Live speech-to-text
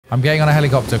I'm getting on a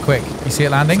helicopter, quick. You see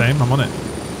it landing? Same, I'm on it.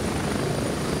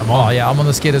 I'm on. Oh, yeah, I'm on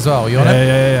the skid as well. You on it?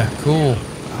 Yeah. Cool.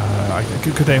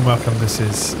 Good day and welcome. This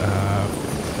is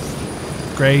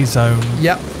Grey Zone.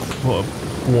 Yep.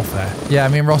 Warfare. Yeah,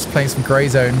 me and Ross playing some Grey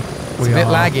Zone. It's a bit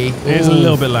laggy. It is a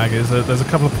little bit laggy. There's a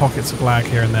couple of pockets of lag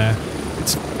here and there.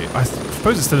 I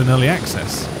suppose it's still in early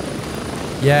access.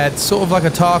 Yeah, it's sort of like a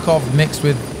Tarkov mixed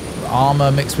with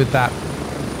Armour, mixed with that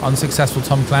unsuccessful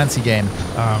Tom Clancy game.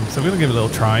 So we're going to give it a little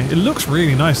try. It looks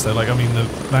really nice though. Like, I mean, the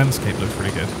landscape looks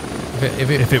pretty good.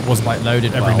 If it wasn't like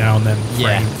loaded every now and then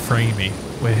framey.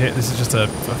 We're here. This is just a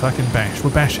fucking bash.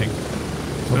 We're bashing.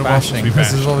 We're bashing.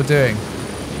 This is what we're doing.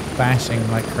 Bashing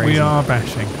like crazy. We are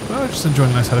bashing. Well, just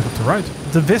enjoying a nice helicopter ride.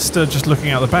 The vista just looking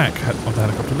out the back of the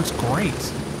helicopter looks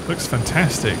great. Looks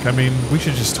fantastic. I mean, we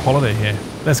should just holiday here.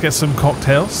 Let's get some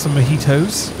cocktails, some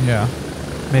mojitos. Yeah.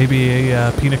 Maybe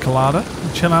a pina colada.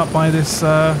 And chill out by this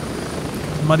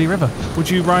muddy river. Would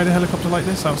you ride a helicopter like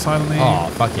this outside on the... Oh,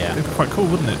 fuck yeah. It'd be quite cool,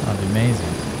 wouldn't it? That'd be amazing.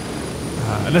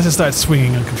 Unless it started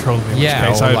swinging uncontrollably. Yeah,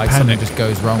 case, or like something just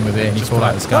goes wrong with it and you fall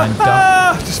out of the sky and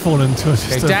die. Just fall into it.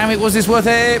 Okay, damn it, was this worth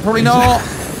it? Probably not.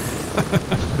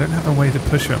 I don't have a way to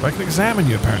push you up. I can examine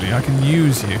you, apparently. I can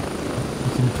use you.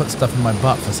 You can put stuff in my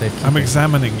butt for safekeeping. I'm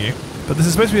examining you. But this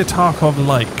is supposed to be a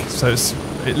Tarkov-like, so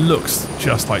it looks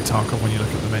just like Tarkov when you look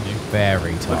at the menu.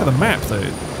 Very Tarkov. Look at the map, though.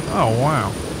 Oh,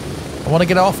 wow. I want to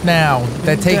get off now.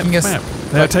 They're taking us... Map.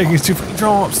 They're taking us too...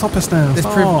 Stop us now.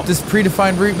 This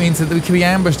predefined route means that we can be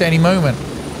ambushed at any moment.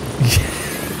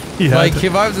 Yeah, like,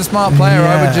 if I was a smart player,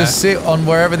 I would just sit on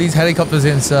wherever these helicopters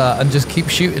insert and just keep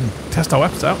shooting. Test our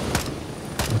weapons out.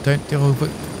 Don't do...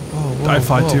 I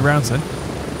fired 2 rounds then.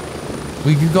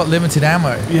 We've got limited ammo.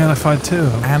 Yeah, and I fired 2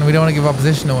 of them. And we don't want to give our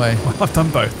position away. Well, I've done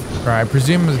both. Right, I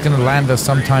presume it's going to land us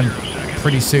sometime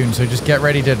pretty soon, so just get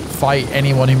ready to fight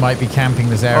anyone who might be camping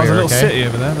this area, there's a little city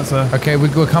over there. That's a... Okay,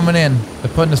 we're coming in.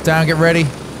 They're putting us down. Get ready.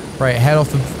 Right, head off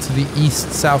to the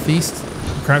east, southeast.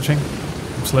 I'm crouching.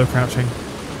 I'm slow crouching.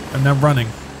 I'm now running.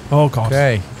 Oh, God.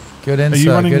 Okay, good insert. Are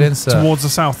you running good insert. towards the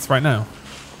south right now?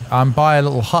 I'm by a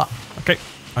little hut. Okay,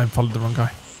 I followed the wrong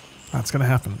guy. That's going to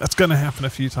happen. That's going to happen a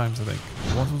few times, I think.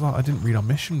 What was that? I didn't read our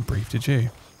mission brief, did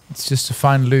you? It's just to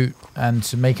find loot and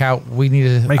to make out. We need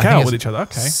to make out with each other.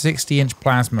 Okay. 60-inch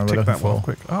plasma. We're looking for.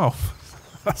 Quick. Oh,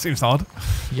 that seems odd.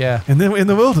 Yeah. In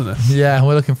the wilderness. Yeah,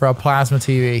 we're looking for our plasma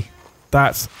TV.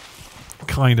 That's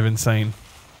kind of insane.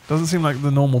 Doesn't seem like the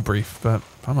normal brief, but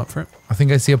I'm up for it. I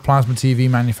think I see a plasma TV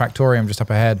manufactorium just up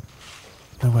ahead.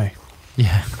 No way.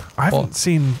 Yeah. I haven't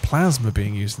seen plasma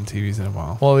being used in TVs in a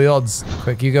while. What are the odds?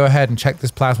 Quick, you go ahead and check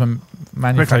this plasma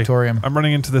manufactorium. Quickly. I'm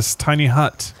running into this tiny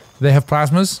hut. Do they have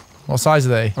plasmas? What size are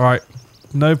they? All right.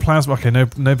 No plasma. Okay, no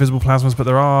visible plasmas, but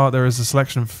there is a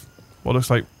selection of what looks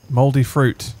like moldy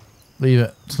fruit. Leave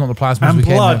it. It's not the plasmas and we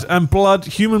blood. And blood.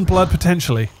 Human blood,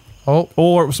 potentially. Oh.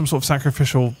 Or it was some sort of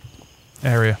sacrificial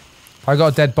area. I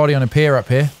got a dead body on a pier up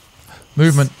here.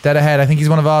 Movement. Dead ahead. I think he's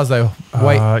one of ours, though.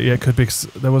 Wait. Yeah, it could be.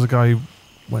 There was a guy who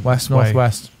went west,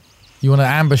 northwest. You want to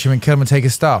ambush him and kill him and take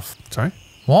his stuff? Sorry?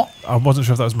 What? I wasn't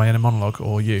sure if that was my inner monologue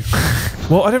or you.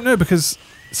 Well, I don't know, because...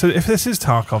 So if this is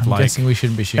Tarkov, I'm guessing we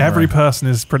shouldn't be shooting. Every person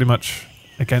is pretty much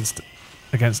against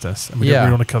us, and we don't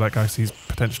really want to kill that guy, so he's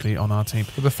potentially on our team.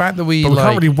 But the fact that we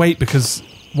can't really wait, because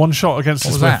one shot against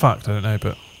us, we're fucked. I don't know,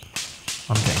 but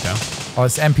I'm getting down. Oh,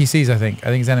 it's NPCs. I think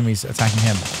it's enemies attacking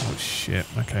him. Oh shit!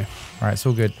 Okay. All right, it's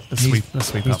all good. Let's sweep.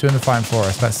 He's doing the fighting for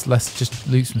us. Let's just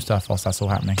loot some stuff whilst that's all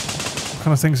happening. What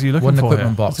kind of things are you looking for? One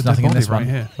equipment box. There's nothing in this one.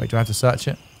 Here. Wait, do I have to search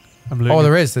it? I'm looting. Oh,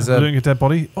 there is. There's looting a dead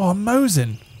body. Oh, a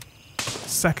Mosin.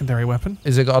 Secondary weapon.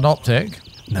 Is it got an optic?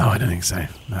 No, I don't think so.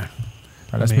 No.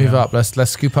 Right, let's move up. Let's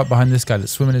scoop up behind this guy.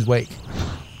 Let's swim in his wake.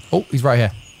 Oh, he's right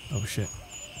here. Oh shit!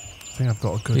 I think I've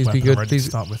got a good weapon ready to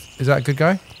start with. Is that a good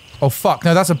guy? Oh fuck!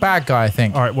 No, that's a bad guy. I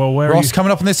think. All right. Well, where Ross are you?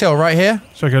 Coming up on this hill right here.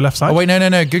 Should I go left side? Oh wait,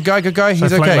 no. Good guy.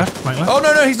 He's okay. Flank left? Oh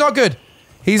no, he's not good.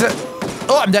 He's a.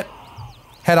 Oh, I'm dead.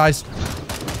 Head eyes.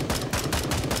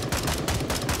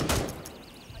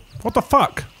 What the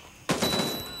fuck?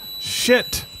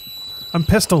 Shit! I'm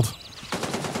pistoled.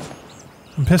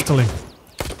 I'm pistoling.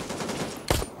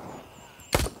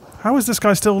 How is this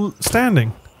guy still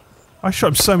standing? I shot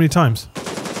him so many times.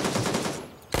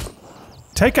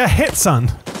 Take a hit, son!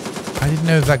 I didn't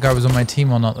know if that guy was on my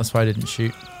team or not. That's why I didn't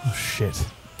shoot. Oh shit!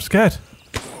 I'm scared.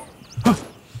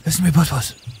 Listen to me,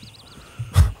 Butwas.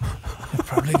 You're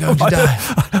probably going to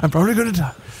die. I'm probably going to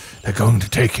die. They're going to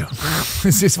take you.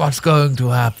 This is what's going to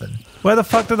happen. Where the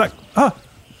fuck did that... Ah!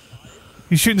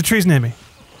 He's shooting the trees near me.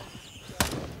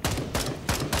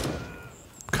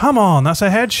 Come on, that's a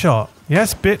headshot.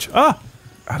 Yes, bitch. Ah!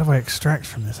 How do I extract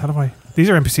from this? How do I... These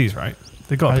are NPCs, right?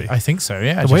 They got to be. I think so,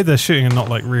 yeah. The way they're shooting and not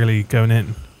like really going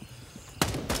in.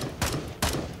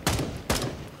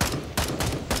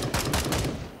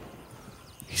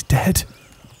 He's dead.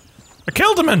 I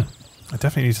killed him, man. I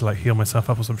definitely need to like heal myself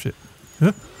up or some shit.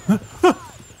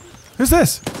 Who's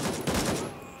this?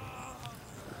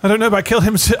 I don't know, but I killed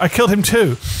him. I killed him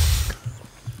too.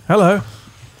 Hello.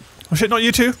 Oh shit, not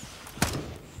you two.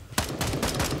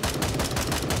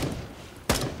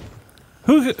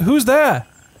 Who's there?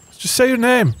 Just say your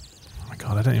name. Oh my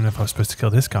god, I don't even know if I was supposed to kill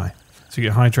this guy. So you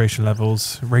get hydration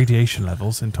levels, radiation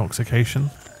levels, intoxication,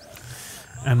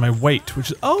 and my weight, which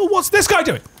is what's this guy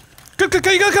doing? You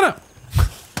gotta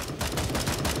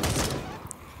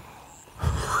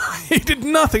He did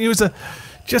nothing. He was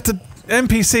just an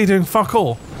NPC doing fuck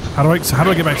all. How do I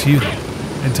get back to you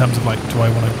then? In terms of like, do I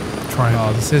want to try and...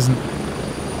 Oh, this isn't...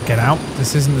 Get out?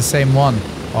 This isn't the same one.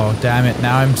 Oh, damn it.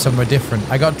 Now I'm somewhere different.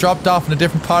 I got dropped off in a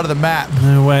different part of the map.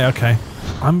 No way, okay.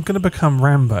 I'm going to become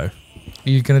Rambo.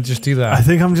 You're going to just do that? I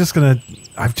think I'm just going to...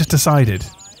 I've just decided.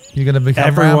 You're going to become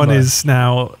Everyone Rambo. is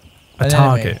now a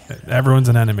target. Enemy. Everyone's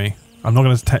an enemy. I'm not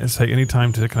going to take any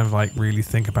time to kind of like really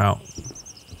think about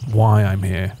why I'm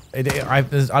here. I don't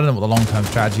know what the long-term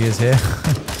strategy is here.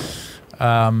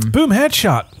 Boom,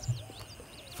 headshot.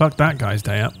 Fuck that guy's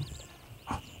day up.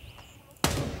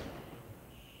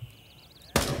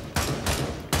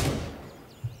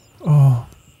 Oh,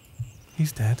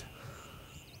 he's dead.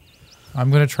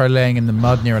 I'm going to try laying in the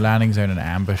mud near a landing zone and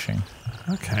ambushing.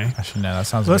 Okay. Actually, no, that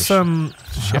sounds Let's shit. I'm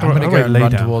going to go and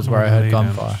run towards where I heard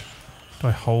gunfire. Do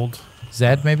I hold?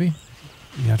 Z, maybe?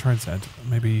 Yeah, I tried Z.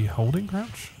 Maybe holding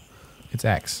crouch? It's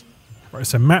X. Right,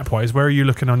 so map-wise, where are you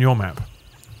looking on your map?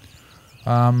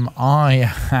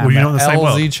 I am Were you not in the same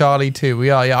world? LZ Charlie 2.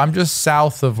 We are, yeah. I'm just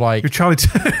south of like... You're Charlie 2.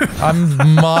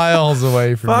 I'm miles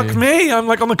away from you. Fuck me! I'm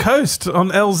like on the coast, on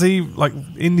LZ, like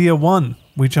India 1.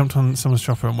 We jumped on someone's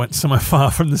chopper and went somewhere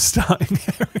far from the starting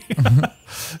area.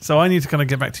 So I need to kind of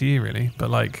get back to you, really.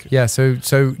 But like... Yeah, so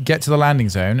get to the landing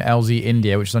zone, LZ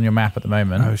India, which is on your map at the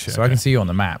moment. Oh, shit, so I can see you on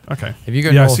the map. Okay. If you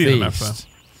go northeast...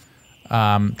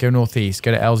 go northeast,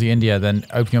 go to LZ India, then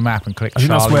open your map and click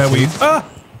Charlie. I think that's where we...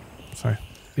 Sorry.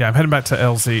 Yeah, I'm heading back to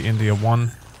LZ India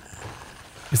 1.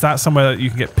 Is that somewhere that you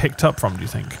can get picked up from, do you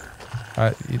think?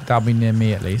 That'll be near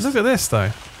me at least. Look at this,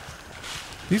 though.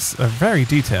 These are very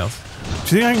detailed.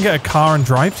 Do you think I can get a car and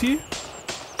drive to you?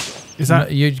 Is that...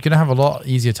 No, you're going to have a lot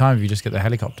easier time if you just get the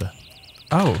helicopter.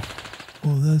 Oh.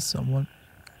 Oh, there's someone.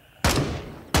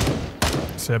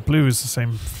 So Blue is the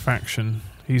same faction.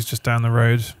 He's just down the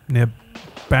road near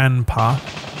Banpa.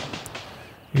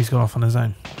 He's gone off on his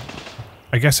own.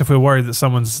 I guess if we're worried that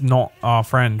someone's not our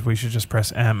friend, we should just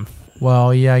press M.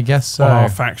 Well, yeah, I guess so. On our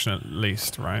faction at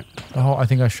least, right? Oh, I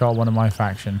think I shot one of my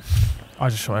faction. I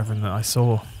just shot everything that I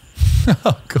saw.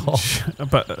 Oh, God.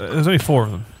 But there's only 4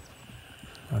 of them.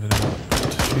 I don't know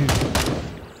what to shoot.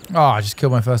 Oh, I just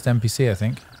killed my first NPC, I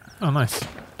think. Oh, nice.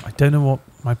 I don't know what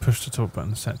my push to talk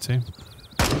button is set to.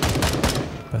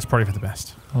 That's probably for the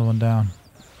best. Another one down.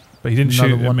 But he didn't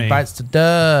shoot at me. Bites to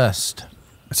dust.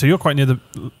 So you're quite near the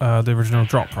original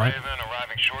drop, right?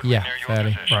 Yeah,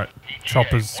 fairly. Right.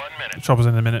 Chopper's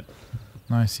in a minute.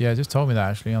 Nice. Yeah, it just told me that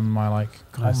actually on my like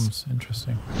comms. Nice.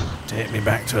 Interesting. Take me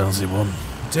back to LZ1.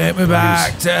 Take me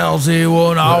back to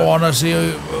LZ1. I want to see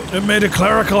you. It made a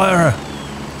clerical error.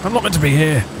 I'm not meant to be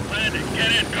here. Get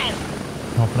in, go.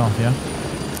 Hopping off, yeah?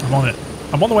 I'm on it.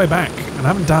 I'm on the way back, and I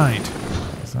haven't died.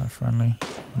 Is that friendly?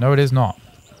 No, it is not.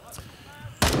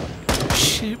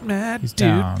 Shoot, mad He's dude.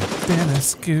 down.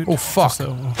 Scoot. Oh, fuck.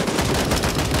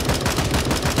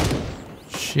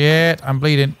 Shit, I'm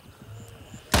bleeding.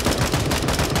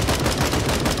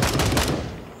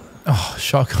 Oh,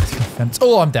 shotgun through the fence.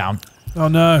 Oh, I'm down. Oh,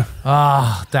 no.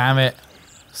 Ah, damn it.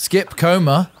 Skip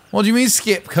coma? What do you mean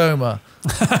skip coma?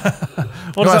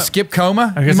 What is that? Skip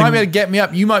coma? You might be able to get me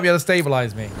up. You might be able to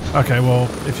stabilize me. Okay, well,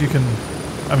 if you can...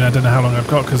 I mean, I don't know how long I've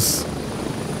got, because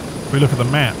if we look at the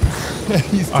map,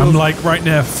 I'm like right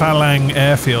near Falang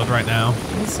Airfield right now.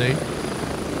 We'll see.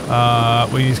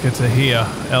 We need to get to here.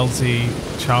 LZ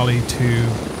Charlie 2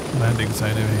 landing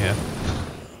zone over here.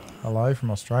 Hello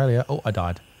from Australia. Oh, I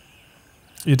died.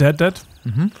 You dead?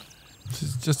 Mm-hmm. This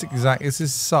is just exact. This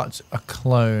is such a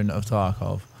clone of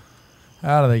Tarkov.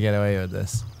 How do they get away with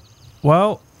this?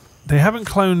 Well, they haven't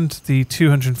cloned the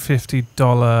 $250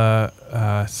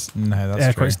 No, that's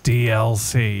air true. quotes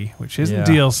DLC, which isn't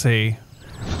DLC.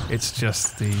 It's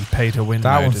just the pay-to-win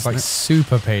That mode, one's isn't like it?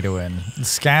 super pay to win.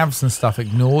 Scavs and stuff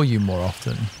ignore you more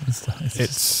often.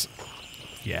 It's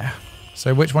yeah.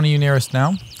 So which one are you nearest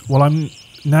now? Well, I'm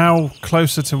now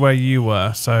closer to where you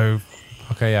were. So,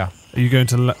 Okay, yeah. are you going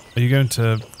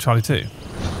to Charlie 2?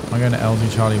 I'm going to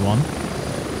LG Charlie 1.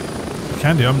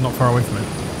 can do. I'm not far away from it.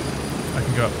 I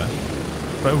can go up there.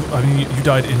 But I mean, you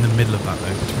died in the middle of that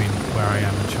though, between where I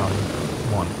am and Charlie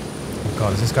 1. Oh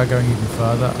god, is this guy going even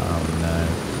further? Oh no.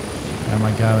 Where am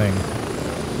I going?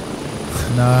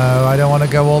 No, I don't want to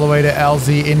go all the way to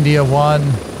LZ India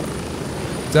 1.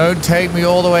 Don't take me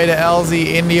all the way to LZ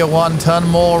India 1. Turn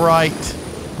more right.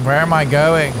 Where am I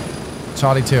going?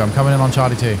 Charlie 2. I'm coming in on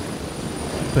Charlie 2.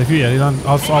 But if you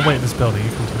I'll wait in this building. You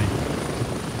come to me.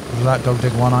 Look at that Dog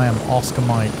Dig 1. I am Oscar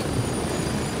Mike.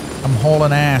 I'm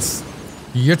hauling ass.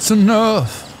 It's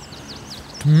enough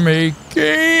to make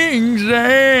kings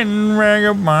and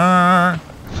vagabonds.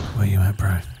 Where you at,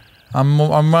 bro? I'm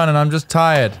running. I'm just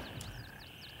tired.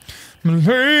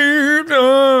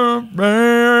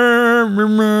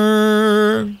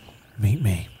 Meet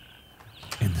me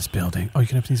in this building. Oh, you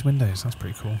can open these windows. That's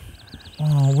pretty cool.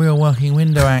 Oh, real working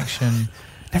window action.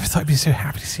 Never thought I'd be so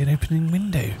happy to see an opening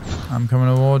window. I'm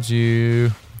coming towards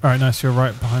you. All right, nice. You're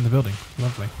right behind the building.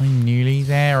 Lovely. I'm nearly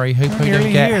there. I hope I nearly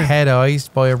don't get here.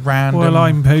 head-iced by a random... Well,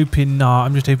 I'm hoping not.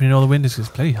 I'm just opening all the windows because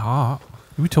it's bloody hot.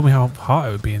 You told me how hot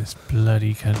it would be in this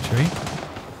bloody country.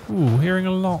 Ooh, hearing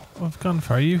a lot of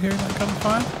gunfire. Are you hearing that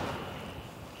gunfire?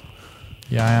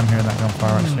 Yeah, I am hearing that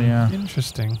gunfire actually, yeah.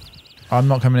 Interesting. I'm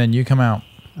not coming in. You come out.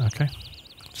 Okay.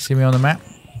 See me on the map?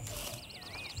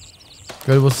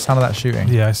 Good. What's the sound of that shooting?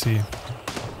 Yeah, I see you.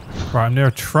 Right, I'm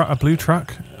near a blue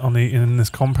truck in this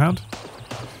compound.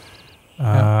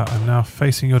 I'm now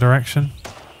facing your direction.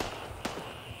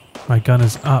 My gun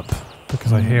is up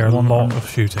because I hear a lot of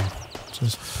shooting.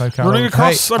 Just poke out. Running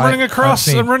across! Hey, I'm running across!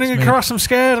 me, I'm running me. across! I'm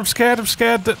scared! I'm scared! I'm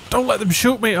scared! Don't let them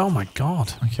shoot me! Oh my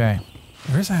god! Okay.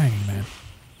 There is a hanging man.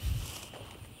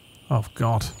 Oh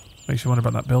god! Makes you wonder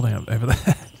about that building over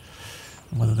there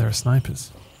and whether there are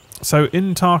snipers. So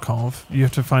in Tarkov, you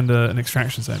have to find an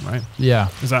extraction zone, right? Yeah.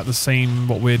 Is that the same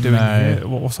what we're doing No. here?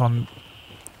 What's on?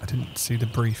 I didn't see the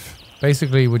brief.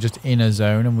 Basically, we're just in a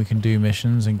zone and we can do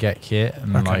missions and get kit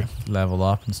and Okay. like level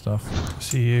up and stuff.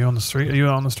 See you on the street. Are you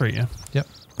on the street? Yeah. Yep.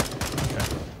 Okay.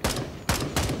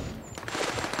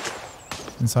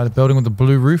 Inside a building with a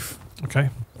blue roof. Okay.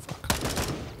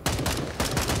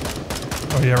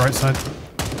 Oh yeah, right side.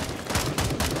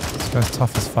 This guy's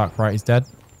tough as fuck. Right, he's dead.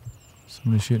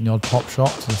 Somebody shooting the odd pop shot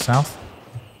to the south.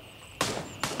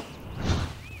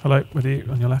 Hello, with you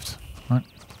on your left. Right.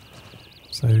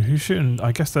 So who's shooting?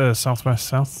 I guess they're southwest,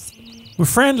 south. We're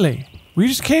friendly. We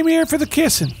just came here for the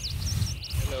kissing.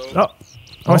 Hello.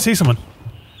 Oh, I see someone.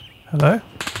 Hello.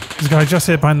 There's a guy just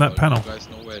here behind that panel. You guys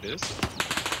know where it is?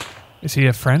 Is he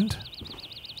a friend?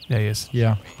 Yeah, he is.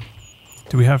 Yeah.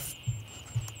 Do we have...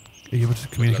 Are you able to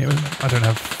communicate with him? I don't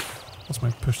have... What's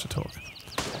my push to talk?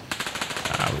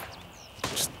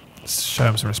 Just show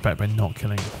him some respect by not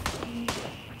killing him.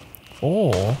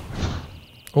 Or...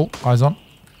 Oh, eyes on.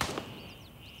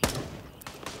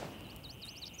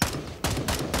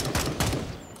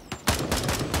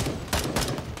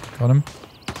 Got him.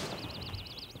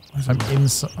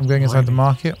 I'm going inside the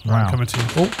market. Right, Wow. coming to you.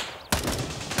 Oh,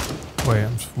 Wait,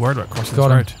 I'm worried about crossing Got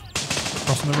this him. road.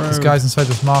 Crossing the road. this guy's inside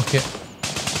this market.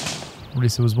 At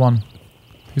least there was one.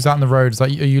 Who's out in the road? Is that,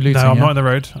 are you looting? No, I'm yeah? not in the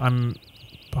road. I'm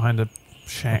behind a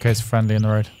shack. Okay, it's friendly in the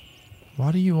road. Why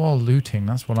are you all looting?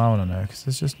 That's what I want to know. Because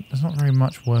there's not very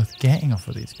much worth getting off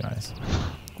of these guys.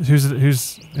 Who's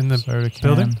in the Soda can.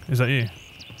 building? Is that you?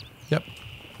 Yep.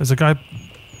 There's a guy...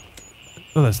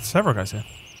 Oh, there's several guys here.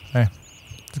 Hey.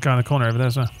 There's a guy in the corner over there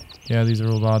as well. Yeah, these are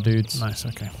all our dudes. Nice,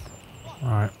 okay.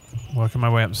 Alright, working my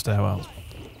way up the stairwell.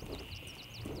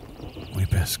 We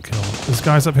best kill... There's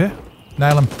guys up here?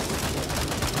 Nail him.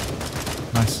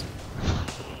 Nice.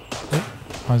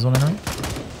 Oh, eyes on enemy.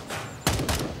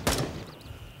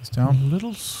 He's down.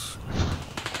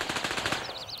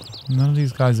 None of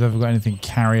these guys have ever got anything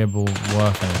carryable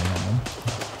worth anything on them.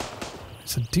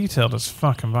 It's a detailed as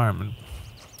fuck environment.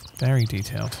 Very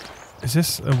detailed. Is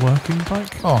this a working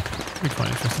bike? Oh. That'd be quite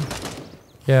interesting.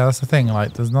 Yeah, that's the thing.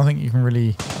 Like, there's nothing you can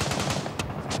really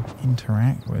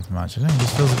interact with much. I don't know. It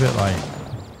just feels a bit like...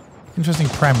 Interesting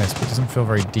premise, but it doesn't feel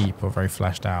very deep or very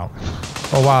fleshed out.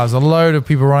 Oh, wow. There's a load of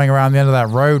people running around the end of that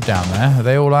road down there. Are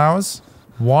they all ours?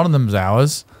 One of them's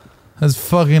ours. There's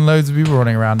fucking loads of people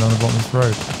running around on the bottom of this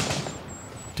road.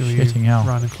 Do we Shitting hell.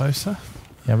 run closer?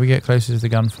 Yeah, we get closer to the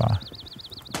gunfire.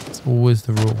 It's always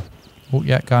the rule. Oh,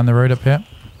 yeah, guy on the road up here.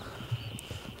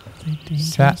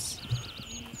 Sat.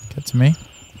 Get to me.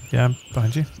 Yeah, I'm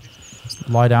behind you.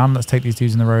 Lie down. Let's take these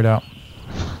dudes in the road out.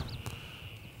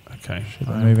 Okay, Shit,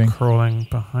 they're I'm moving. crawling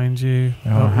behind you. Oh,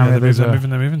 Oh, how yeah, many of those they're are-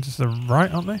 moving, they're moving. To the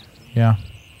right, aren't they? Yeah.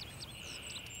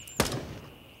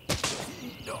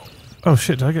 Oh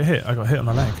shit, did I get hit? I got hit on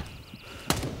the leg.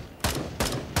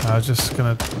 I was just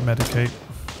gonna medicate.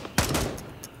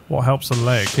 What helps a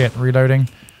leg? Shit, reloading.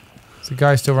 There's a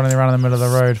guy still running around in the middle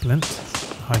of the road. Splint,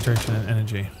 hydration and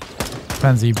energy.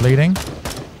 Depends, are you bleeding?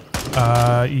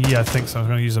 Yeah, I think so. I'm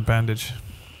going to use a bandage.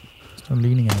 Still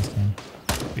leaning in this game.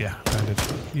 Yeah, bandage.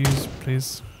 Use,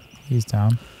 please. He's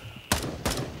down.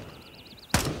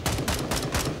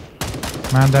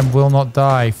 Mandem will not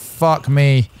die. Fuck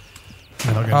me.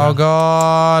 Oh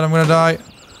god, I'm gonna die.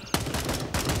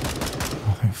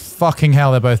 Oh, thank fucking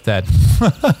hell, they're both dead.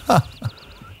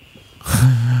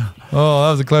 Oh,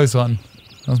 that was a close one.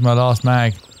 That was my last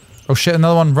mag. Oh shit,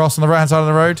 another one. Ross on the right hand side of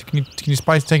the road. Can you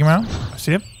spice take him out? I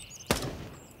see him.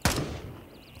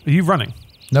 Are you running?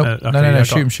 Nope. Okay, no, yeah,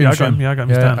 shoot him, shoot him, shoot him. Yeah, I got him.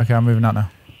 He's down. Okay, I'm moving out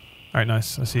now. Alright,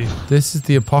 nice. I see you. This is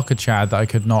the Apoca Chad that I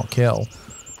could not kill.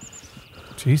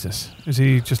 Jesus. Is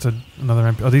he just another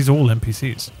NPC? Oh, these are all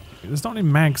NPCs. There's not any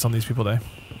mags on these people, though.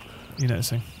 You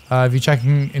noticing? If you're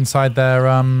checking inside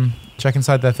their, check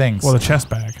inside their things. Well, the chest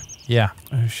bag. Yeah.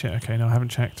 Oh, shit. Okay, no, I haven't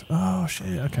checked. Oh,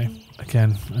 shit. Okay.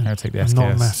 Again, I'm going to take the I'm SKS.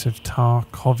 not a massive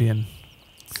Tarkovian.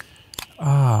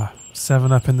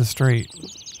 7-Up in the street.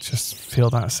 Just feel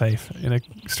that safe. In a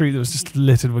street that was just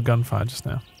littered with gunfire just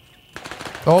now.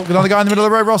 Oh, another guy in the middle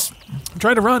of the road, Ross. I'm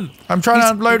trying to run. I'm trying to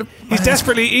unload. He's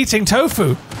desperately eating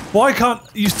tofu. Why can't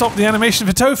you stop the animation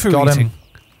for tofu Got eating? him.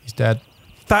 He's dead.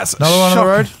 That's another one on the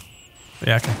road.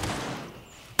 Yeah, okay.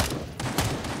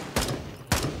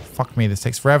 Fuck me, this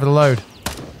takes forever to load.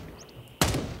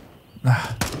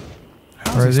 How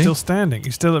is he still standing?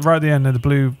 He's still right at the end of the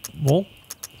blue wall.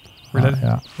 Reloading.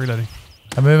 Yeah. Reloading.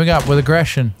 I'm moving up with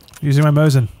aggression. Using my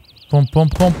Mosin. Pum pum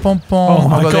pum pum pum. Oh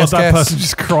my god, that that person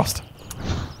just crossed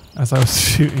as I was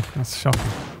shooting. That's shocking.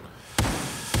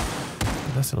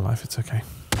 But that's a life. It's okay.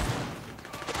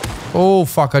 Oh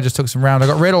fuck! I just took some round. I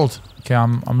got riddled. Okay,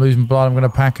 I'm losing blood. I'm gonna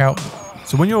pack out.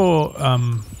 So when you're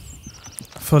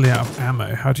fully out of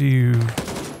ammo, how do you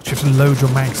have to load your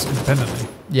mags independently?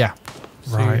 Yeah.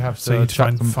 So right. You have to try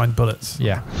and find bullets.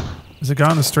 Yeah. Is a guy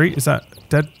on the street? Is that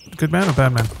dead? Good man or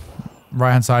bad man?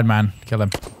 Right hand side man. Kill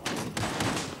him.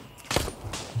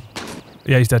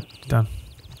 Yeah, he's dead. Down.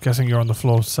 Guessing you're on the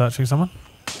floor searching someone?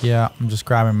 Yeah, I'm just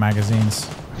grabbing magazines.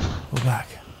 Pull back.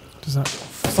 Does that...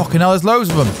 Fucking hell, there's loads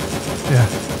of them. Yeah.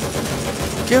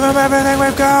 Give them everything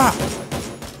we've got.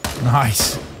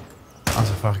 Nice. That's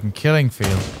a fucking killing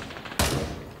field.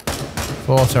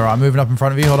 Alright, I'm moving up in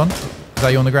front of you. Hold on. Is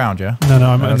that you on the ground, yeah? No,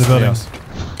 I'm in the building.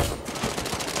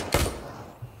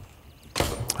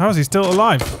 How is he still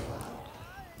alive?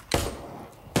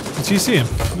 Did you see him?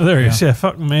 Oh, there he is. Yeah,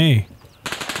 fuck me.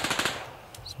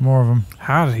 There's more of them.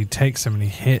 How did he take so many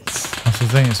hits? That's the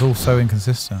thing. It's all so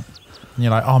inconsistent. And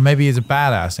you're like, oh, maybe he's a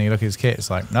badass. And you look at his kit. It's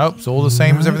like, nope, it's all the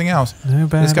same as everything else. No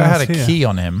badass. This guy had a key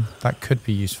on him. That could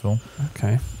be useful.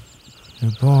 Okay.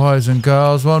 The boys and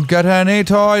girls won't get any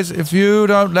toys if you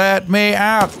don't let me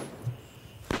out.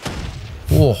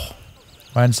 Oh.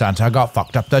 When Santa got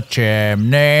fucked up the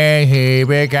chimney, he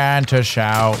began to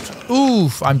shout,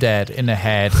 oof, I'm dead in the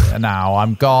head. And now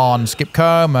I'm gone. Skip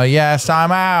coma. Yes,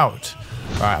 I'm out.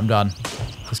 Right, I'm done.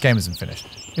 This game isn't finished.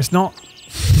 It's not.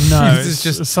 No, it's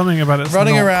just something about it.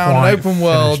 Running around an open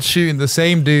world, finished. shooting the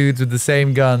same dudes with the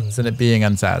same guns, and it being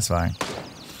unsatisfying.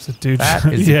 It's a dude. That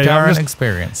is the current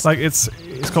experience. Like it's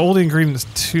got all the ingredients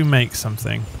to make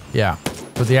something. Yeah,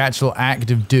 but the actual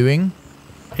act of doing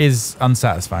is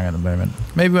unsatisfying at the moment.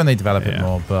 Maybe when they develop it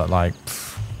more, but like,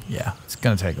 yeah, it's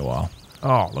gonna take a while.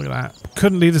 Oh, look at that.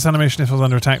 Couldn't leave this animation if it was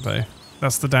under attack though.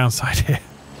 That's the downside here.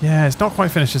 Yeah, it's not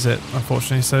quite finished, is it?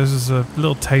 Unfortunately. So this is a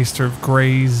little taster of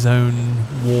grey zone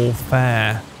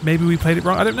warfare. Maybe we played it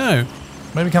wrong. I don't know.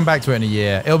 Maybe come back to it in a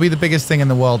year. It'll be the biggest thing in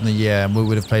the world in a year, and we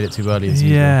would have played it too early as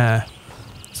usual. Yeah.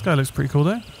 This guy looks pretty cool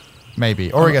though.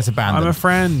 Maybe. Or he gets abandoned. I'm a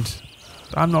friend.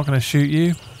 I'm not going to shoot you.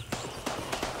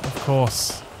 Of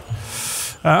course.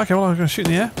 Okay, well, I'm going to shoot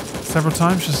in the air several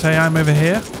times. Just say I'm over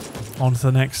here. On to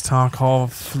the next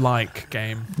Tarkov-like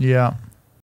game. Yeah.